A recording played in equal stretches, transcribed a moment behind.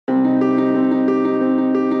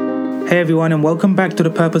Hey everyone, and welcome back to the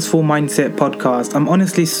Purposeful Mindset podcast. I'm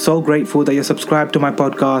honestly so grateful that you're subscribed to my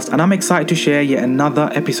podcast, and I'm excited to share yet another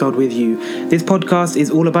episode with you. This podcast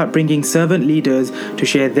is all about bringing servant leaders to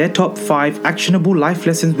share their top 5 actionable life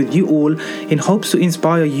lessons with you all in hopes to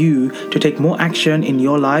inspire you to take more action in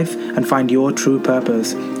your life and find your true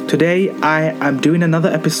purpose. Today, I am doing another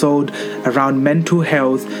episode around mental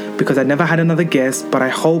health because I never had another guest, but I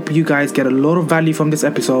hope you guys get a lot of value from this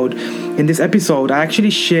episode. In this episode, I actually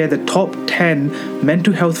share the top 10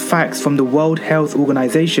 mental health facts from the World Health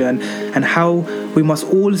Organization and how we must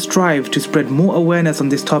all strive to spread more awareness on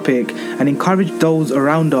this topic and encourage those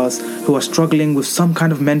around us who are struggling with some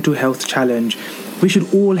kind of mental health challenge. We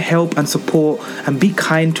should all help and support and be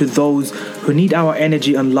kind to those who need our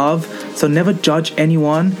energy and love. So never judge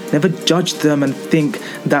anyone, never judge them and think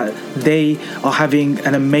that they are having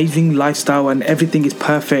an amazing lifestyle and everything is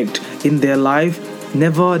perfect in their life.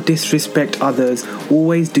 Never disrespect others.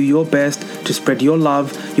 Always do your best to spread your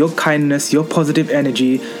love, your kindness, your positive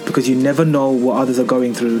energy, because you never know what others are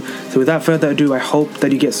going through. So without further ado, I hope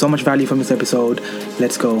that you get so much value from this episode.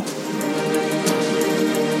 Let's go.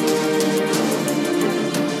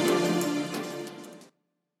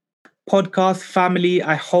 Podcast family,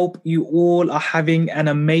 I hope you all are having an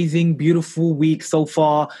amazing, beautiful week so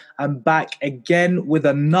far. I'm back again with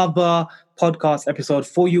another podcast episode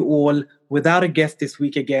for you all without a guest this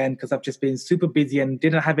week again because I've just been super busy and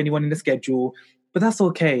didn't have anyone in the schedule, but that's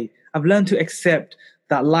okay. I've learned to accept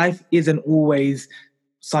that life isn't always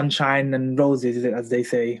sunshine and roses, as they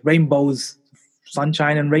say. Rainbows,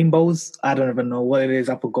 sunshine and rainbows. I don't even know what it is.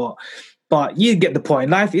 I forgot. But you get the point.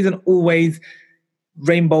 Life isn't always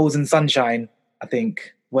rainbows and sunshine, I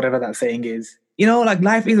think, whatever that saying is. You know, like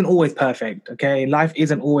life isn't always perfect, okay? Life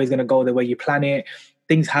isn't always going to go the way you plan it.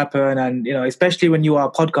 Things happen. And, you know, especially when you are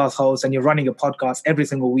a podcast host and you're running a podcast every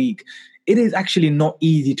single week, it is actually not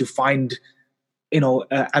easy to find,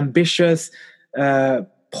 ambitious,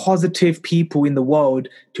 positive people in the world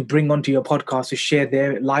to bring onto your podcast to share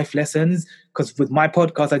their life lessons. Because with my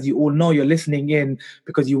podcast, as you all know, you're listening in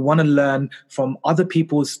because you want to learn from other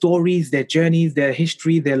people's stories, their journeys, their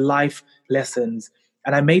history, their life lessons.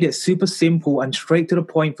 And I made it super simple and straight to the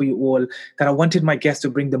point for you all that I wanted my guests to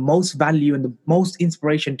bring the most value and the most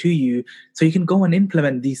inspiration to you so you can go and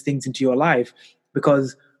implement these things into your life.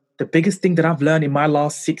 Because the biggest thing that I've learned in my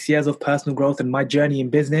last 6 years of personal growth and my journey in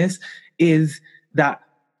business is that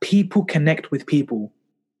people connect with people.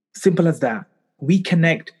 Simple as that. We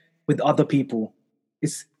connect with other people.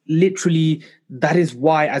 It's literally, that is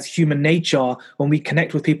why as human nature, when we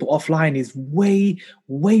connect with people offline is way,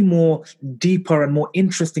 way more deeper and more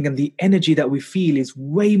interesting. And the energy that we feel is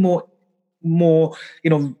way more,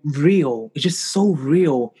 real. It's just so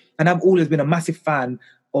real. And I've always been a massive fan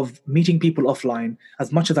of meeting people offline.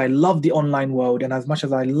 As much as I love the online world and as much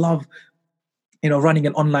as I love, running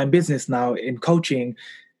an online business now in coaching,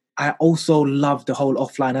 I also love the whole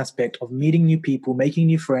offline aspect of meeting new people, making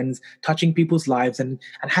new friends, touching people's lives and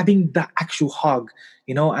having that actual hug,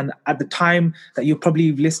 and at the time that you're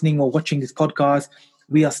probably listening or watching this podcast,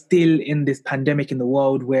 we are still in this pandemic in the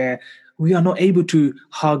world where we are not able to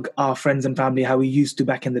hug our friends and family how we used to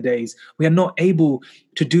back in the days. We are not able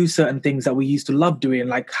to do certain things that we used to love doing,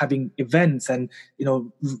 like having events and,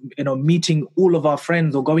 meeting all of our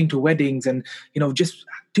friends or going to weddings and, just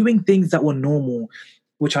doing things that were normal,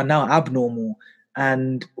 which are now abnormal.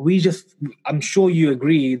 And I'm sure you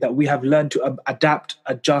agree that we have learned to adapt,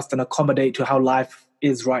 adjust, and accommodate to how life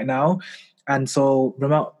is right now. And so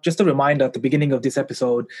just a reminder at the beginning of this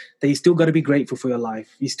episode that you still got to be grateful for your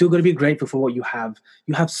life. You still got to be grateful for what you have.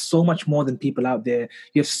 You have so much more than people out there.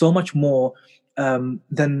 You have so much more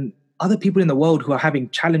than other people in the world who are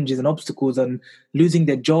having challenges and obstacles and losing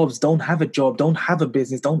their jobs, don't have a job, don't have a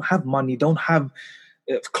business, don't have money, don't have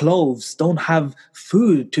clothes, don't have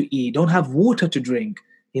food to eat, don't have water to drink.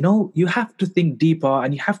 You have to think deeper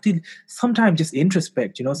and you have to sometimes just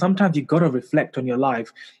introspect. Sometimes you got to reflect on your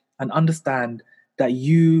life and understand that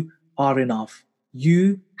you are enough.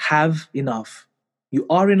 You have enough. You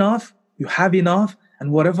are enough. You have enough.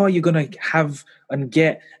 And whatever you're going to have and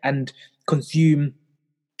get and consume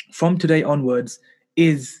from today onwards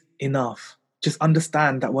is enough. Just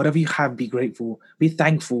understand that whatever you have, be grateful, be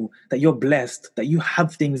thankful that you're blessed, that you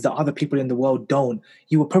have things that other people in the world don't.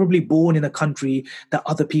 You were probably born in a country that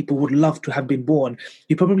other people would love to have been born.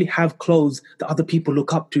 You probably have clothes that other people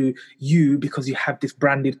look up to you because you have this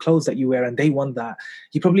branded clothes that you wear and they want that.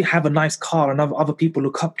 You probably have a nice car and other people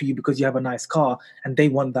look up to you because you have a nice car and they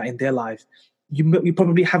want that in their life. You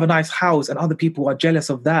probably have a nice house and other people are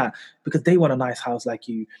jealous of that because they want a nice house like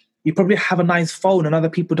you. You probably have a nice phone and other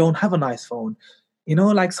people don't have a nice phone.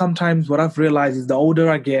 like sometimes what I've realized is the older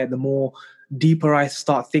I get, the more deeper I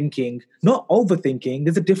start thinking. Not overthinking.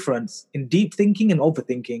 There's a difference in deep thinking and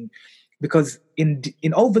overthinking, because in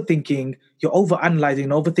overthinking, you're overanalyzing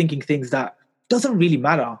and overthinking things that doesn't really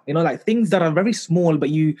matter. Like things that are very small, but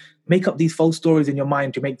you make up these false stories in your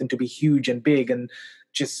mind to make them to be huge and big and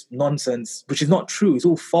just nonsense, which is not true. It's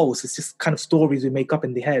all false. It's just kind of stories we make up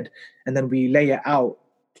in the head, and then we lay it out,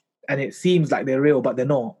 and it seems like they're real, but they're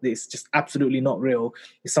not. It's just absolutely not real.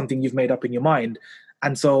 It's something you've made up in your mind.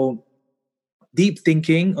 And so deep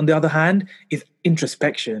thinking, on the other hand, is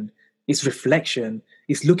introspection, it's reflection,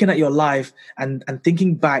 it's looking at your life and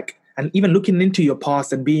thinking back and even looking into your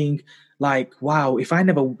past and being like, wow, if I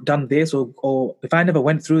never done this, or if I never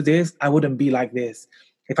went through this, I wouldn't be like this.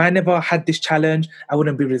 If I never had this challenge, I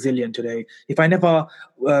wouldn't be resilient today. If I never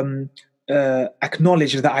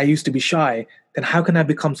acknowledged that I used to be shy, then how can I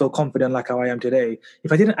become so confident like how I am today?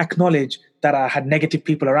 If I didn't acknowledge that I had negative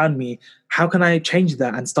people around me, how can I change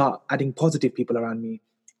that and start adding positive people around me?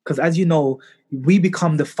 Because as you know, we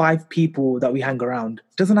become the 5 people that we hang around.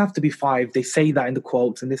 It doesn't have to be 5. They say that in the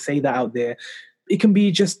quotes and they say that out there. It can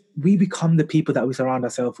be just we become the people that we surround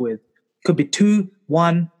ourselves with. It could be 2,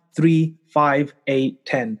 1, 3, 5, 8,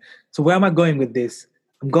 10. So where am I going with this?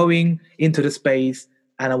 I'm going into the space,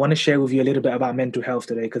 and I want to share with you a little bit about mental health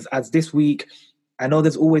today, because as this week, I know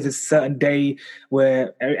there's always a certain day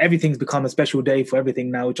where everything's become a special day for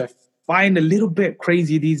everything now, which I find a little bit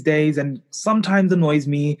crazy these days and sometimes annoys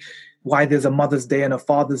me. Why there's a Mother's Day and a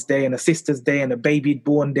Father's Day and a Sister's Day and a Baby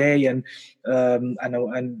Born Day and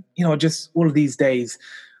just all of these days.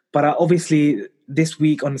 But obviously this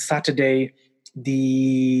week on Saturday,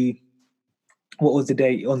 what was the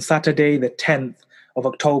day? On Saturday, the 10th of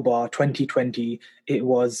October 2020, it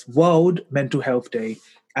was World Mental Health Day.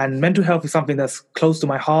 And mental health is something that's close to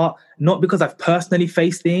my heart, not because I've personally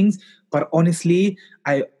faced things, but honestly,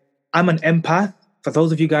 I'm an empath. For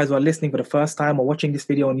those of you guys who are listening for the first time or watching this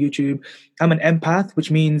video on YouTube, I'm an empath,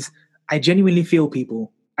 which means I genuinely feel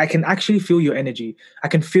people. I can actually feel your energy. I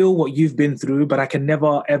can feel what you've been through, but I can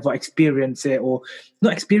never, ever experience it, or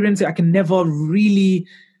not experience it. I can never really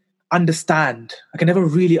understand. I can never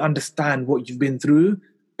really understand what you've been through,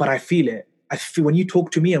 but I feel it. I feel when you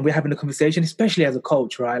talk to me and we're having a conversation, especially as a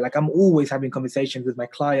coach, right? Like I'm always having conversations with my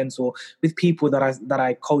clients or with people that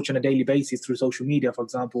I coach on a daily basis through social media, for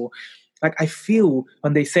example. Like I feel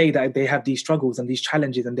when they say that they have these struggles and these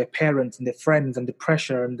challenges and their parents and their friends and the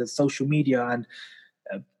pressure and the social media and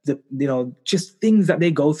just things that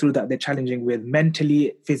they go through that they're challenging with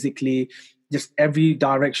mentally, physically, just every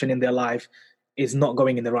direction in their life is not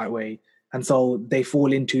going in the right way. And so they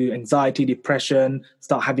fall into anxiety, depression,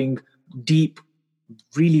 start having deep,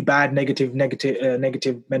 really bad negative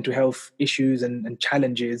mental health issues and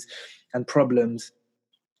challenges and problems.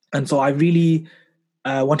 And so I really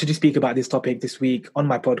wanted to speak about this topic this week on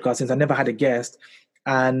my podcast, since I never had a guest.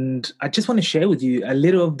 And I just want to share with you a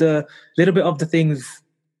little bit of the things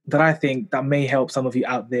that I think that may help some of you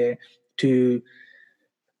out there to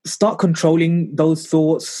start controlling those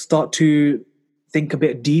thoughts, start to think a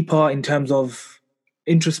bit deeper in terms of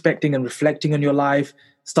introspecting and reflecting on your life,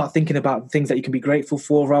 start thinking about things that you can be grateful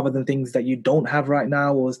for rather than things that you don't have right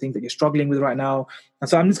now or things that you're struggling with right now. And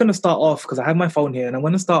so I'm just going to start off, because I have my phone here, and I'm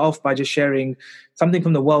going to start off by just sharing something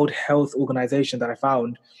from the World Health Organization that I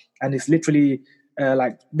found. And it's literally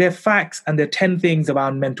like they're facts, and they're 10 things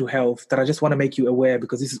around mental health that I just want to make you aware,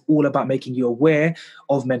 because this is all about making you aware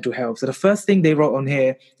of mental health. So the first thing they wrote on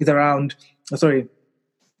here is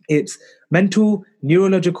it's mental,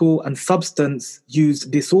 neurological, and substance use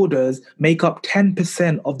disorders make up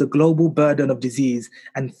 10% of the global burden of disease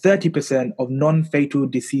and 30% of non-fatal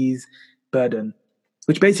disease burden,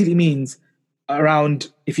 which basically means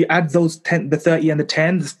around, if you add those 10, the 30 and the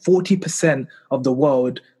 10, there's 40% of the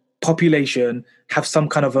world population have some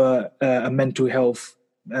kind of a mental health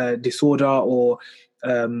disorder or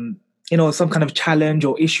some kind of challenge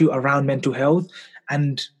or issue around mental health.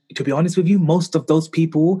 And to be honest with you, most of those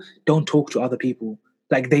people don't talk to other people.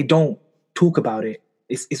 Like they don't talk about it.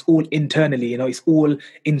 It's all internally, it's all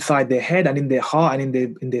inside their head and in their heart and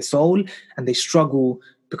in their soul, and they struggle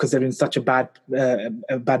because they're in such a bad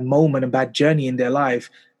moment, a bad journey in their life,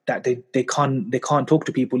 that they can't talk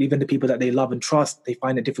to people, even the people that they love and trust. They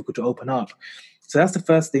find it difficult to open up. So that's the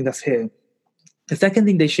first thing that's here. The second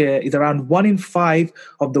thing they share is around 1 in 5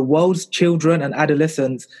 of the world's children and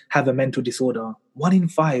adolescents have a mental disorder. 1 in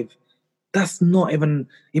 5. That's not even,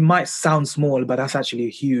 it might sound small, but that's actually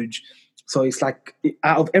huge. So it's like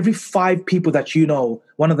out of every 5 people that you know,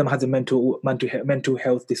 one of them has a mental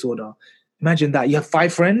health disorder. Imagine that. You have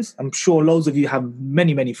 5 friends. I'm sure loads of you have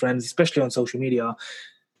many, many friends, especially on social media.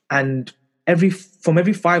 And from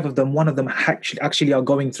every five of them, one of them actually are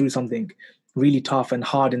going through something really tough and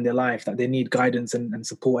hard in their life that they need guidance and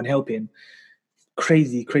support and help in.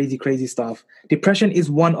 Crazy, crazy, crazy stuff. Depression is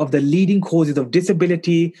one of the leading causes of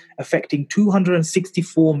disability, affecting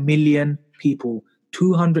 264 million people.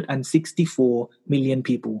 264 million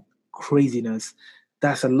people. Craziness.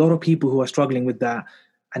 That's a lot of people who are struggling with that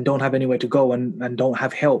and don't have anywhere to go and don't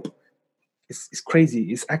have help. It's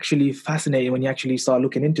crazy. It's actually fascinating when you actually start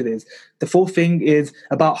looking into this. The fourth thing is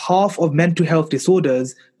about half of mental health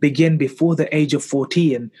disorders begin before the age of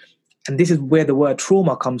 14. And this is where the word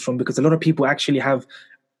trauma comes from, because a lot of people actually have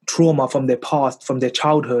trauma from their past, from their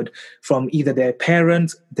childhood, from either their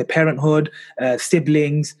parents, their parenthood,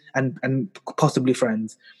 siblings, and possibly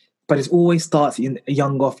friends. But it always starts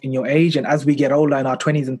young off in your age. And as we get older in our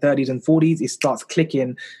 20s and 30s and 40s, it starts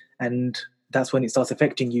clicking. And that's when it starts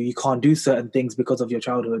affecting you. You can't do certain things because of your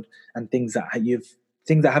childhood and things that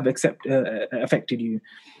have affected you.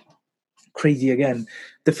 Crazy again.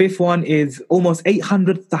 The fifth one is almost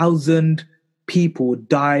 800,000 people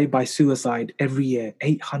die by suicide every year.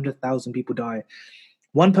 800,000 people die.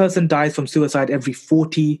 One person dies from suicide every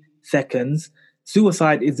 40 seconds.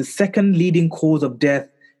 Suicide is the second leading cause of death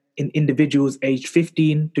in individuals aged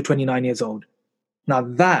 15 to 29 years old. Now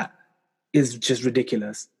that is just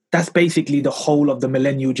ridiculous. That's basically the whole of the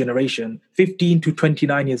millennial generation, 15 to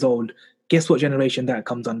 29 years old. Guess what generation that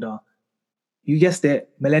comes under? You guessed it,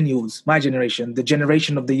 millennials, my generation, the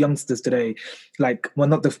generation of the youngsters today. Like, well,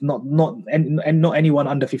 not anyone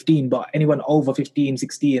under 15, but anyone over 15,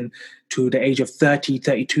 16 to the age of 30,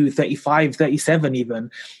 32, 35, 37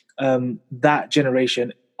 even. That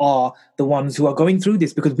generation are the ones who are going through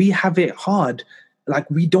this because we have it hard. Like,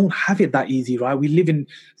 we don't have it that easy, right? We live in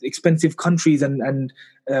expensive countries and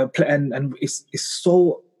it's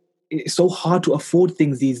so hard to afford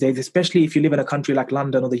things these days, especially if you live in a country like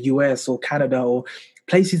London or the US or Canada or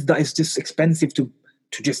places that is just expensive to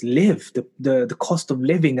just live. The cost of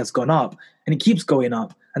living has gone up and it keeps going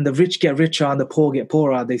up. And the rich get richer and the poor get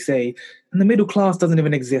poorer, they say. And the middle class doesn't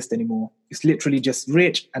even exist anymore. It's literally just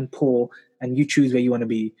rich and poor, and you choose where you want to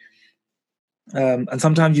be. And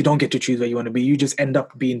sometimes you don't get to choose where you want to be. You just end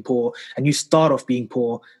up being poor and you start off being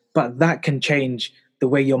poor. But that can change the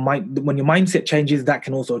way when your mindset changes, that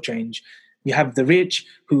can also change. You have the rich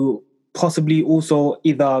who possibly also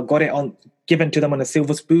either got it given to them on a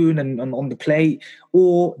silver spoon and on the plate,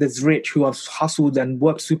 or there's rich who have hustled and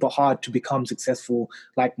worked super hard to become successful,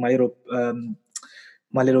 like my little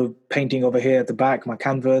painting over here at the back, my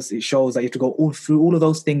canvas. It shows that you have to go through all of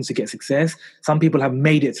those things to get success. Some people have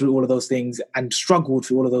made it through all of those things and struggled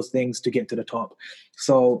through all of those things to get to the top.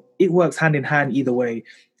 So it works hand in hand either way.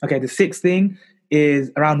 Okay, the sixth thing is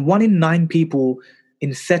around 1 in 9 people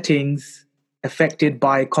in settings affected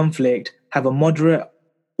by conflict have a moderate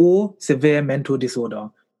or severe mental disorder.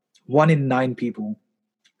 1 in 9 people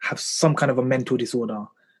have some kind of a mental disorder.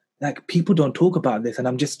 Like, people don't talk about this, and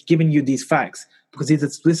I'm just giving you these facts because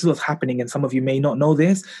this is what's happening, and some of you may not know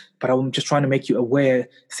this, but I'm just trying to make you aware,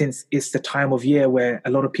 since it's the time of year where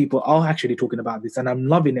a lot of people are actually talking about this, and I'm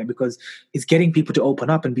loving it because it's getting people to open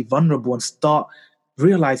up and be vulnerable and start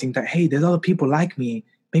realizing that, hey, there's other people like me.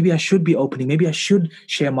 Maybe I should be opening. Maybe I should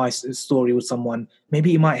share my story with someone.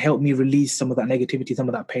 Maybe it might help me release some of that negativity, some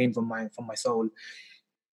of that pain from my soul.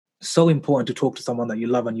 So important to talk to someone that you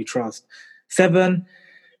love and you trust. 7,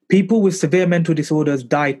 people with severe mental disorders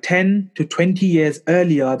die 10 to 20 years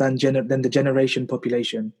earlier than the general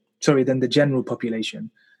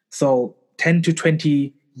population. So 10 to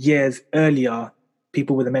 20 years earlier,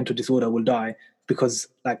 people with a mental disorder will die because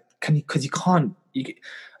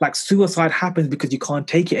suicide happens because you can't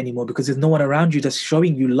take it anymore, because there's no one around you that's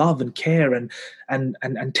showing you love and care and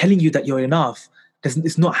telling you that you're enough.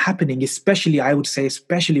 It's not happening, especially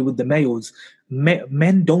with the males.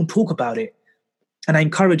 Men don't talk about it. And I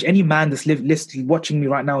encourage any man that's watching me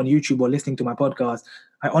right now on YouTube or listening to my podcast,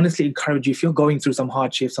 I honestly encourage you, if you're going through some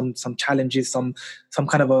hardship, some challenges, some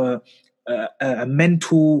kind of a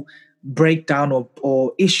mental breakdown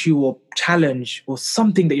or issue or challenge or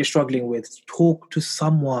something that you're struggling with, talk to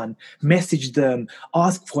someone, message them,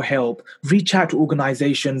 ask for help, reach out to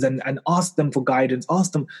organizations and ask them for guidance.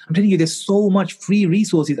 Ask them. I'm telling you, there's so much free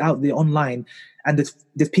resources out there online, and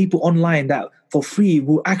there's people online that for free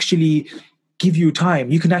will actually give you time.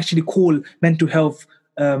 You can actually call mental health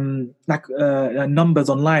numbers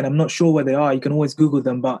online. I'm not sure where they are. You can always Google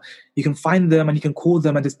them, but you can find them and you can call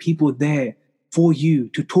them, and there's people there for you,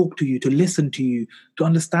 to talk to you, to listen to you, to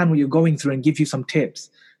understand what you're going through and give you some tips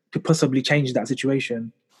to possibly change that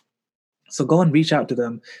situation. So go and reach out to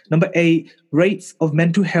them. Number 8, rates of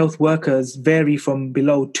mental health workers vary from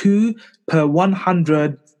below 2 per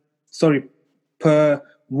 100 per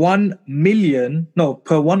 1 million, no,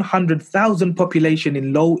 per 100,000 population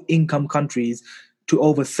in low income countries to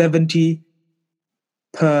over 70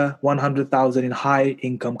 per 100,000 in high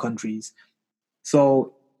income countries.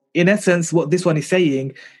 So, in essence, what this one is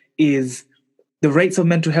saying is the rates of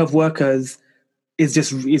mental health workers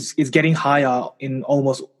is getting higher in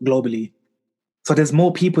almost globally. So there's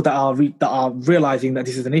more people that are realizing that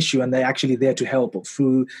this is an issue, and they're actually there to help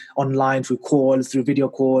through online, through calls, through video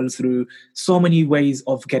calls, through so many ways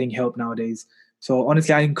of getting help nowadays. So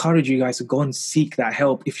honestly, I encourage you guys to go and seek that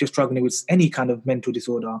help if you're struggling with any kind of mental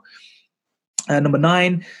disorder. Number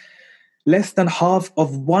 9, less than half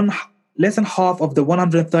of the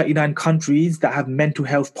 139 countries that have mental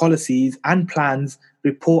health policies and plans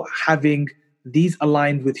report having these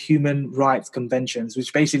aligned with human rights conventions,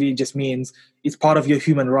 which basically just means it's part of your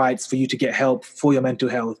human rights for you to get help for your mental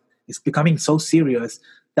health. It's becoming so serious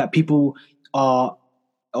that people are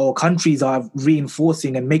or countries are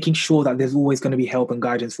reinforcing and making sure that there's always going to be help and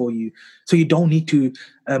guidance for you. So you don't need to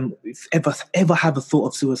ever have a thought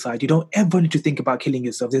of suicide. You don't ever need to think about killing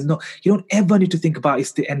yourself. You don't ever need to think about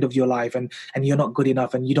it's the end of your life and you're not good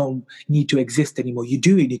enough and you don't need to exist anymore. You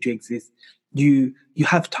do need to exist. You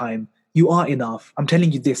have time. You are enough. I'm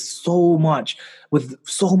telling you this so much with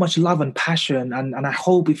so much love and passion. And I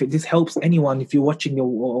hope if this helps anyone, if you're watching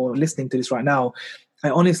or listening to this right now, I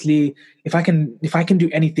honestly, if I can do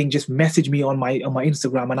anything, just message me on my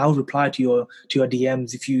Instagram, and I'll reply to your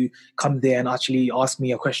DMs if you come there and actually ask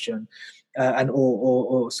me a question, and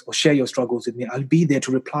or share your struggles with me. I'll be there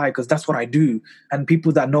to reply because that's what I do. And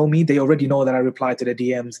people that know me, they already know that I reply to the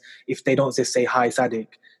DMs if they don't just say hi, Sadiq,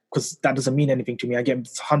 because that doesn't mean anything to me. I get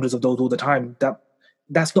hundreds of those all the time.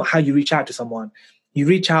 That's not how you reach out to someone. You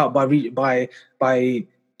reach out by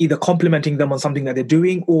either complimenting them on something that they're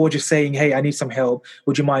doing or just saying, hey, I need some help.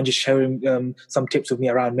 Would you mind just sharing some tips with me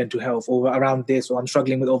around mental health or around this, or I'm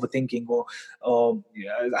struggling with overthinking or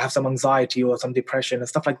I have some anxiety or some depression and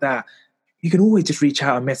stuff like that. You can always just reach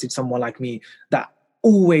out and message someone like me that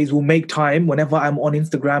always will make time. Whenever I'm on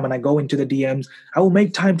Instagram and I go into the DMs, I will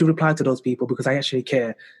make time to reply to those people because I actually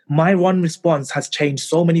care. My one response has changed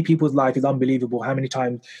so many people's life. It's unbelievable how many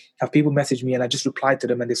times have people messaged me and I just replied to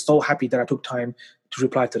them and they're so happy that I took time to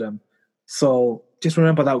reply to them. So just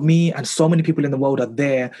remember that me and so many people in the world are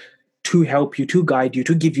there to help you, to guide you,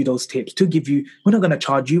 to give you those tips, to give you, we're not going to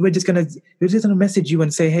charge you. We're just going to message you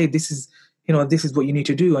and say, hey, this is what you need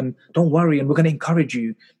to do. And don't worry. And we're going to encourage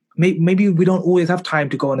you. Maybe we don't always have time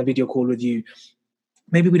to go on a video call with you.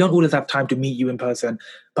 Maybe we don't always have time to meet you in person,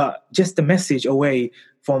 but just the message away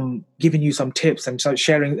from giving you some tips and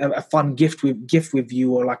sharing a fun gift with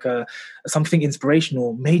you, or like something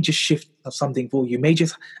inspirational, may just shift something for you, may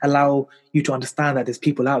just allow you to understand that there's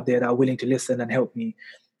people out there that are willing to listen and help me.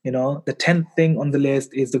 The 10th thing on the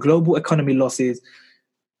list is the global economy losses.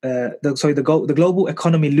 The global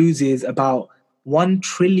economy loses about $1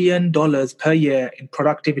 trillion per year in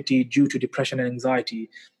productivity due to depression and anxiety.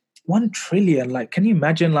 1 trillion, like, can you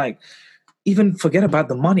imagine? Like, even forget about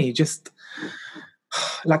the money, just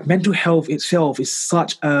like mental health itself is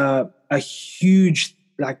such a huge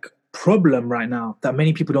problem right now that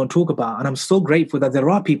many people don't talk about. And I'm so grateful that there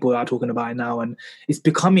are people that are talking about it now, and it's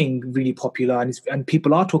becoming really popular, and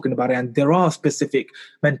people are talking about it. And there are specific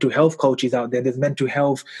mental health coaches out there. There's mental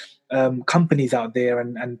health companies out there,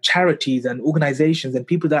 and charities and organizations and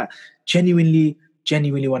people that genuinely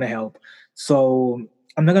want to help. So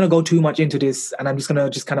I'm not going to go too much into this, and I'm just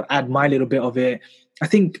going to kind of add my little bit of it. I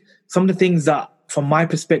think some of the things that, from my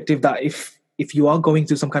perspective, that if you are going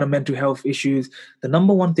through some kind of mental health issues, the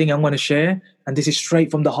number one thing I'm going to share, and this is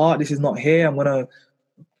straight from the heart, this is not here, I'm going to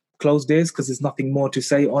close this because there's nothing more to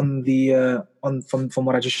say on the from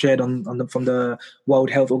what I just shared from the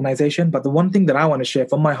World Health Organization. But the one thing that I want to share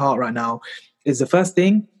from my heart right now is, the first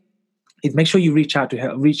thing is, make sure you reach out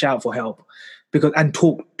for help, and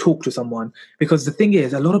talk to someone. Because the thing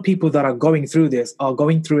is, a lot of people that are going through this are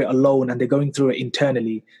going through it alone, and they're going through it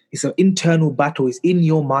internally. It's an internal battle. It's in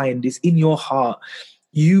your mind. It's in your heart.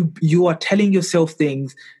 You are telling yourself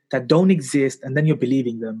things that don't exist, and then you're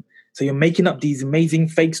believing them. So you're making up these amazing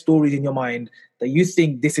fake stories in your mind that you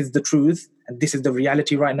think this is the truth and this is the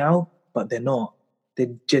reality right now, but they're not.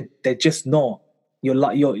 They're just not.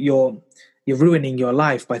 You're ruining your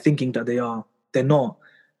life by thinking that they are. They're not.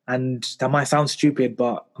 And that might sound stupid,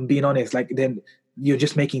 but I'm being honest. Then you're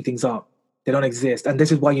just making things up. They don't exist. And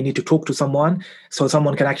this is why you need to talk to someone, so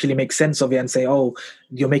someone can actually make sense of it and say, oh,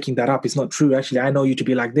 you're making that up. It's not true. Actually, I know you to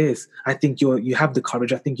be like this. I think you have the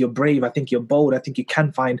courage. I think you're brave. I think you're bold. I think you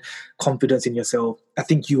can find confidence in yourself. I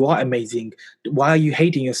think you are amazing. Why are you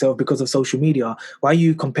hating yourself because of social media? Why are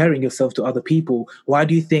you comparing yourself to other people? Why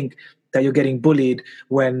do you think that you're getting bullied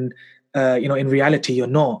when, in reality, you're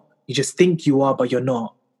not. You just think you are, but you're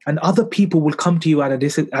not. And other people will come to you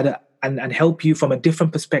and help you from a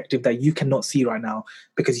different perspective that you cannot see right now,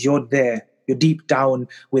 because you're there. You're deep down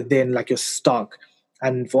within, like you're stuck.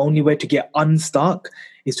 And the only way to get unstuck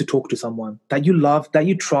is to talk to someone that you love, that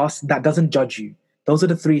you trust, that doesn't judge you. Those are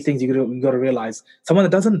the three things you got to realize. Someone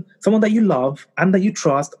that you love and that you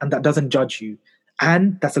trust and that doesn't judge you,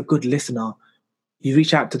 and that's a good listener. You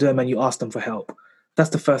reach out to them and you ask them for help. That's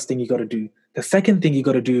the first thing you got to do. The second thing you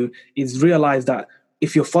got to do is realize that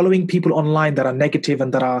if you're following people online that are negative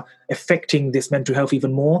and that are affecting this mental health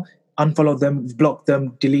even more, unfollow them, block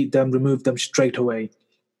them, delete them, remove them straight away.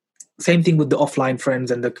 Same thing with the offline friends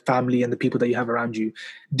and the family and the people that you have around you.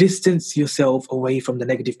 Distance yourself away from the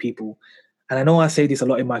negative people. And I know I say this a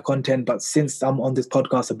lot in my content, but since I'm on this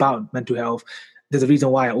podcast about mental health, there's a reason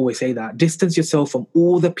why I always say that. Distance yourself from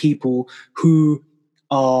all the people who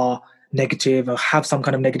are negative or have some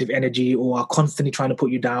kind of negative energy or are constantly trying to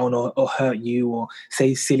put you down or hurt you or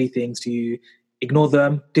say silly things to you. Ignore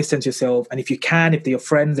them, distance yourself. And if they're your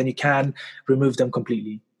friends, then you can remove them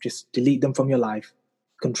completely. Just delete them from your life.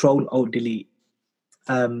 Control, Alt, delete.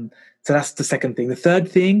 So that's the second thing. The third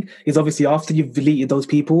thing is, obviously, after you've deleted those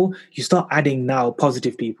people, you start adding now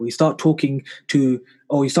positive people. You start talking to,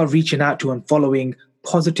 or you start reaching out to and following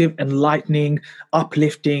positive, enlightening,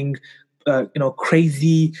 uplifting,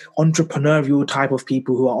 crazy entrepreneurial type of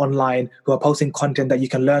people who are online, who are posting content that you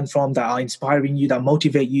can learn from, that are inspiring you, that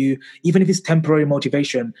motivate you, even if it's temporary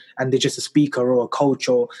motivation and they're just a speaker or a coach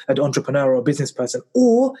or an entrepreneur or a business person,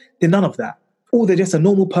 or they're none of that. Or they're just a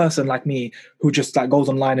normal person like me who just like goes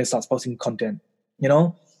online and starts posting content,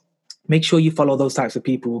 Make sure you follow those types of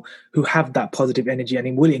people who have that positive energy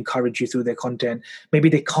and will encourage you through their content. Maybe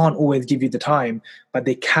they can't always give you the time, but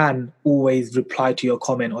they can always reply to your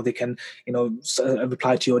comment, or they can,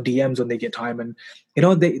 reply to your DMs when they get time. And,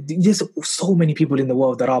 there's so many people in the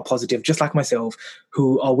world that are positive, just like myself,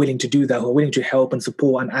 who are willing to do that, who are willing to help and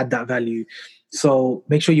support and add that value. So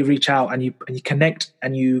make sure you reach out and you connect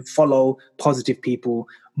and you follow positive people,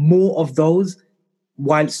 more of those,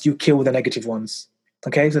 whilst you kill the negative ones.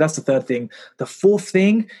 Okay, so that's the third thing. The fourth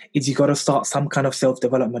thing is you got to start some kind of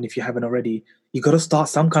self-development if you haven't already. You got to start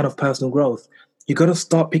some kind of personal growth. You got to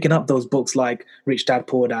start picking up those books like Rich Dad,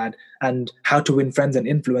 Poor Dad and How to Win Friends and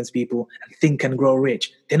Influence People and Think and Grow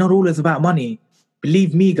Rich. They're not always about money.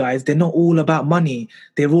 Believe me, guys, they're not all about money.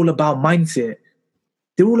 They're all about mindset.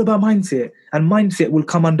 They're all about mindset. And mindset will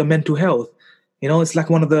come under mental health. It's like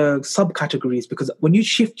one of the subcategories, because when you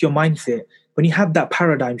shift your mindset, when you have that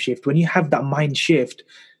paradigm shift, when you have that mind shift,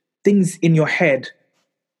 things in your head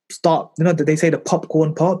start, they say the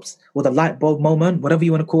popcorn pops or the light bulb moment, whatever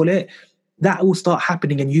you want to call it, that will start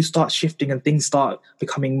happening and you start shifting and things start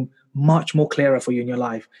becoming much more clearer for you in your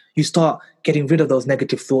life. You start getting rid of those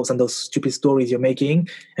negative thoughts and those stupid stories you're making,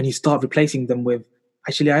 and you start replacing them with,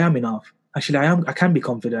 actually, I am enough. Actually, I can be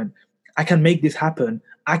confident. I can make this happen.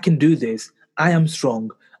 I can do this. I am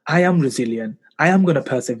strong. I am resilient. I am going to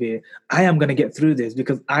persevere. I am going to get through this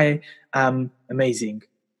because I am amazing.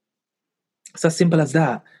 It's as simple as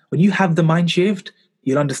that. When you have the mind shift,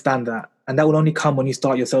 you'll understand that. And that will only come when you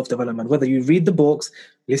start your self-development. Whether you read the books,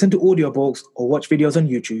 listen to audiobooks, or watch videos on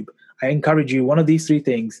YouTube, I encourage you, one of these three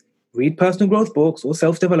things: read personal growth books or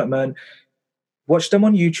self-development, watch them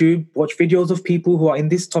on YouTube, watch videos of people who are in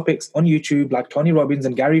these topics on YouTube, like Tony Robbins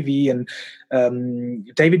and Gary Vee and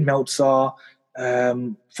David Meltzer,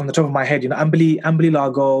 from the top of my head, Amberly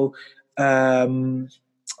Lago,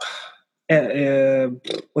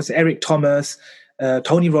 Eric Thomas,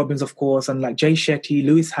 Tony Robbins, of course, and like Jay Shetty,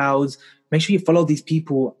 Lewis Howes. Make sure you follow these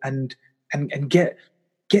people and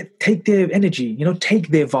take their energy, take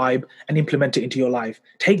their vibe and implement it into your life.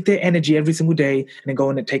 Take their energy every single day and then go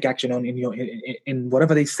and take action on in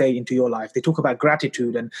whatever they say into your life. They talk about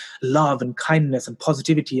gratitude and love and kindness and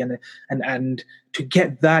positivity, and to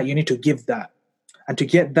get that, you need to give that. And to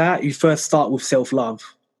get that, you first start with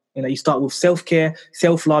self-love. You start with self-care,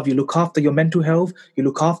 self-love. You look after your mental health, you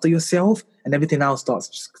look after yourself, and everything else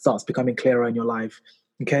starts becoming clearer in your life.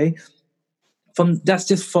 Okay? That's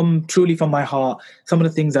just truly from my heart, some of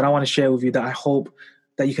the things that I want to share with you that I hope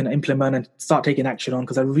that you can implement and start taking action on,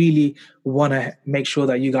 because I really want to make sure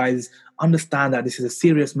that you guys understand that this is a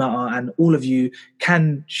serious matter and all of you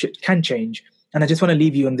can change. And I just want to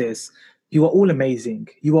leave you on this. You are all amazing.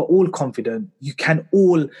 You are all confident. You can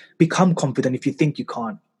all become confident if you think you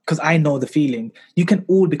can't, because I know the feeling. You can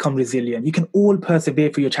all become resilient. You can all persevere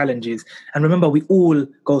through your challenges. And remember, we all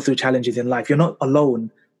go through challenges in life. You're not alone.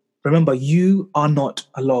 Remember, you are not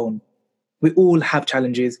alone. We all have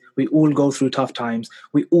challenges. We all go through tough times.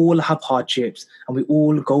 We all have hardships, and we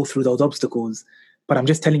all go through those obstacles. But I'm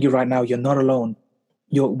just telling you right now, you're not alone.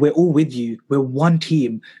 We're all with you. We're one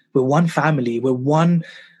team. We're one family. We're one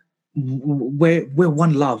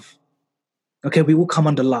love. Okay, we all come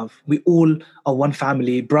under love. We all are one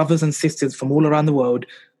family, brothers and sisters from all around the world.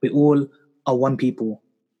 We all are one people.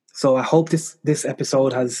 So I hope this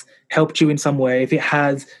episode has helped you in some way. If it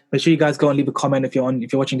has, make sure you guys go and leave a comment if you're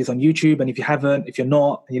watching this on YouTube, and if you're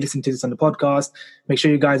not, and you listen to this on the podcast, make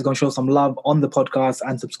sure you guys go and show some love on the podcast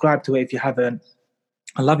and subscribe to it if you haven't.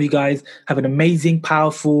 I love you guys. Have an amazing,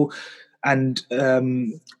 powerful, and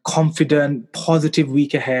confident, positive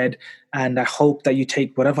week ahead. And I hope that you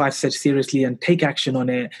take whatever I've said seriously and take action on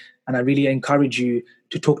it. And I really encourage you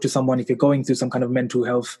to talk to someone if you're going through some kind of mental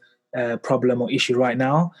health problem or issue right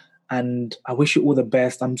now. And I wish you all the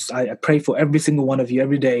best. I pray for every single one of you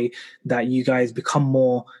every day that you guys become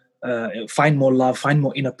more, find more love, find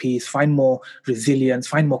more inner peace, find more resilience,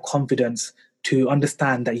 find more confidence to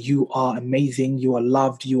understand that you are amazing, you are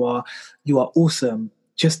loved, you are awesome,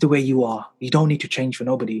 just the way you are. You don't need to change for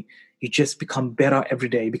nobody. You just become better every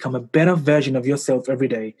day, become a better version of yourself every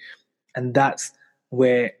day. And that's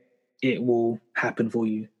where it will happen for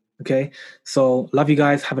you. Okay? So love you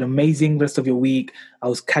guys. Have an amazing rest of your week.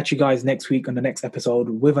 I'll catch you guys next week on the next episode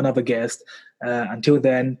with another guest. Until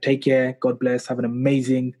then, take care. God bless. Have an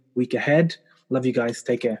amazing week ahead. Love you guys.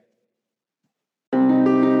 Take care.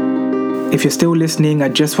 If you're still listening, I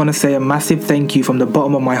just want to say a massive thank you from the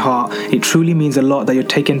bottom of my heart. It truly means a lot that you're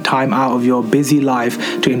taking time out of your busy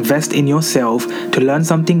life to invest in yourself, to learn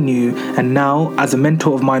something new, and now, as a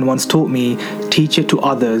mentor of mine once taught me, teach it to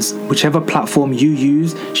others. Whichever platform you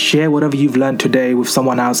use, share whatever you've learned today with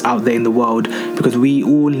someone else out there in the world, because we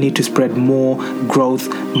all need to spread more growth,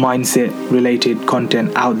 mindset related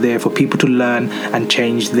content out there for people to learn and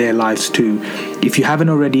change their lives too. If you haven't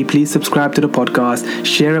already, please subscribe to the podcast,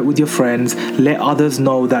 share it with your friends, let others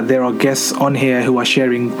know that there are guests on here who are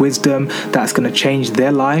sharing wisdom that's going to change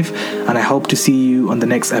their life, and I hope to see you on the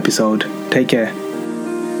next episode. Take care.